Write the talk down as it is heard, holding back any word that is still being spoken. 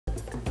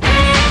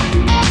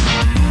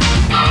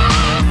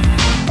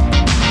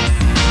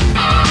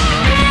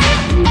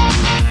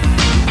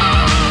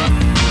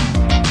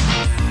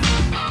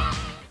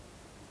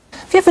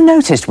Have you ever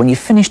noticed when you've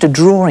finished a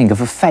drawing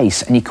of a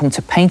face and you come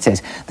to paint it,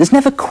 there's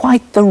never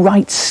quite the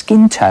right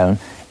skin tone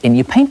in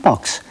your paint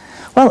box?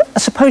 Well, I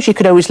suppose you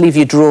could always leave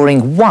your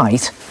drawing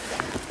white.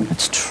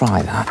 Let's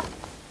try that.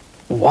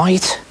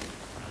 White.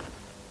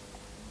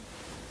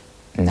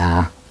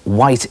 Nah,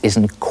 white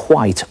isn't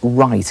quite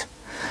right.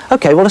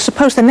 OK, well, I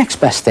suppose the next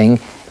best thing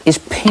is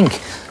pink.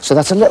 So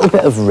that's a little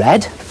bit of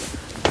red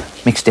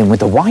mixed in with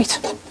the white.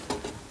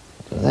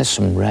 So there's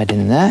some red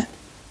in there.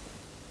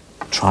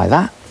 Try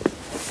that.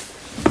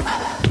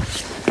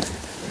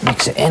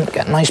 Mix it in,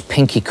 get a nice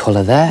pinky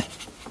colour there.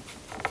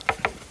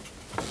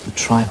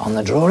 Try it on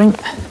the drawing.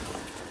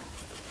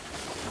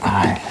 All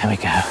right, there we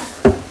go.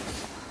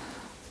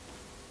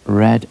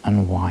 Red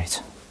and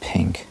white,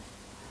 pink.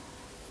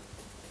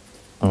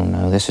 Oh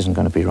no, this isn't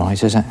going to be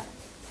right, is it?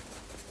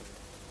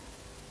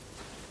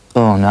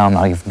 Oh no, I'm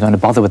not even going to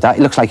bother with that.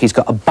 It looks like he's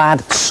got a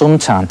bad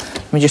suntan.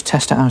 Let me just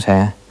test it out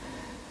here.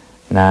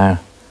 No,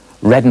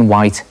 red and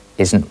white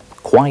isn't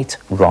quite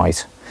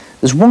right.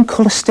 There's one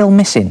colour still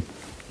missing,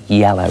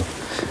 yellow.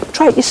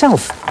 Try it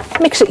yourself,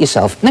 mix it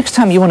yourself. Next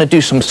time you want to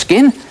do some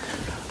skin,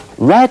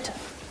 red,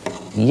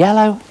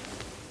 yellow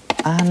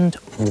and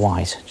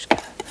white. Just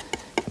get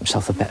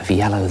himself a bit of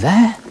yellow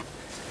there,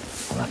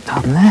 put that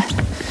down there.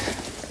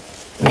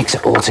 Mix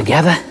it all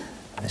together.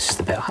 This is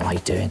the bit I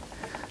like doing.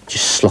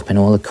 Just slopping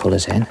all the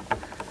colours in,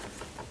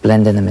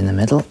 blending them in the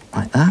middle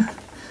like that.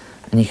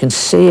 And you can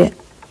see it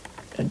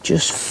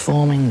just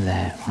forming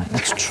there. Right,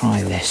 let's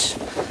try this.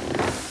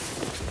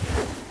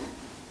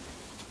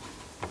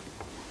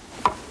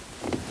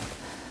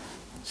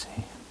 Let's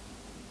see.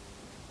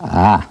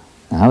 Ah,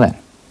 now then.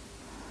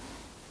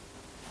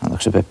 That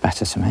looks a bit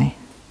better to me.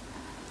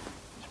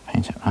 Just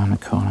paint it around the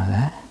corner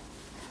there.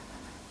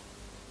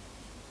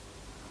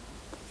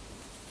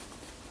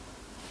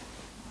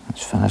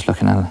 This fella's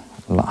looking a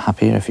lot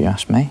happier if you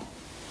ask me.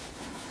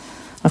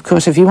 Of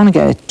course, if you want to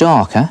get it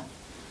darker,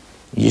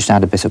 you just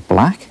add a bit of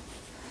black.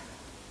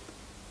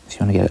 If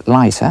you want to get it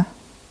lighter,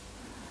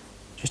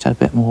 just add a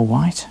bit more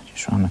white,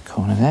 just around the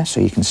corner there so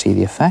you can see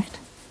the effect.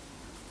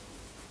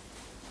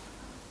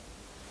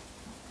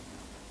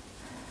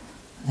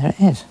 There it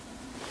is.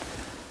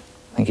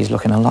 I think he's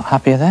looking a lot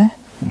happier there.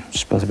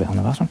 Spilled a bit on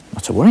the bottom,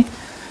 not to worry.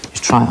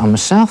 Just try it on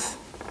myself.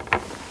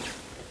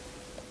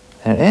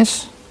 There it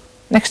is.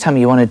 Next time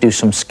you want to do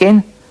some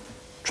skin,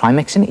 try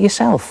mixing it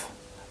yourself.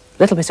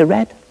 A little bit of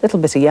red, a little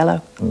bit of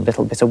yellow, and a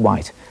little bit of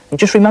white. And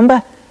just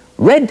remember,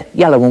 red,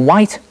 yellow and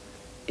white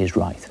is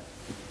right.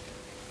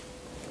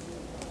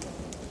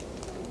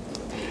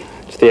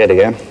 It's the head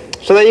again.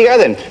 So there you go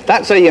then.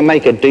 That's how you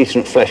make a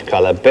decent flesh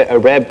colour. Bit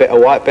of red, bit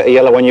of white, bit of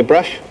yellow on your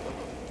brush.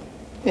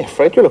 Yeah,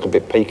 Fred, you look a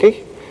bit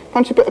peaky.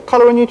 Fancy a bit of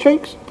colour on your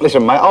cheeks?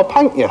 Listen, mate, I'll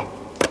paint you.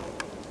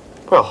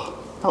 Well,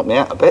 help me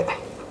out a bit.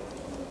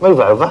 Move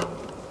over.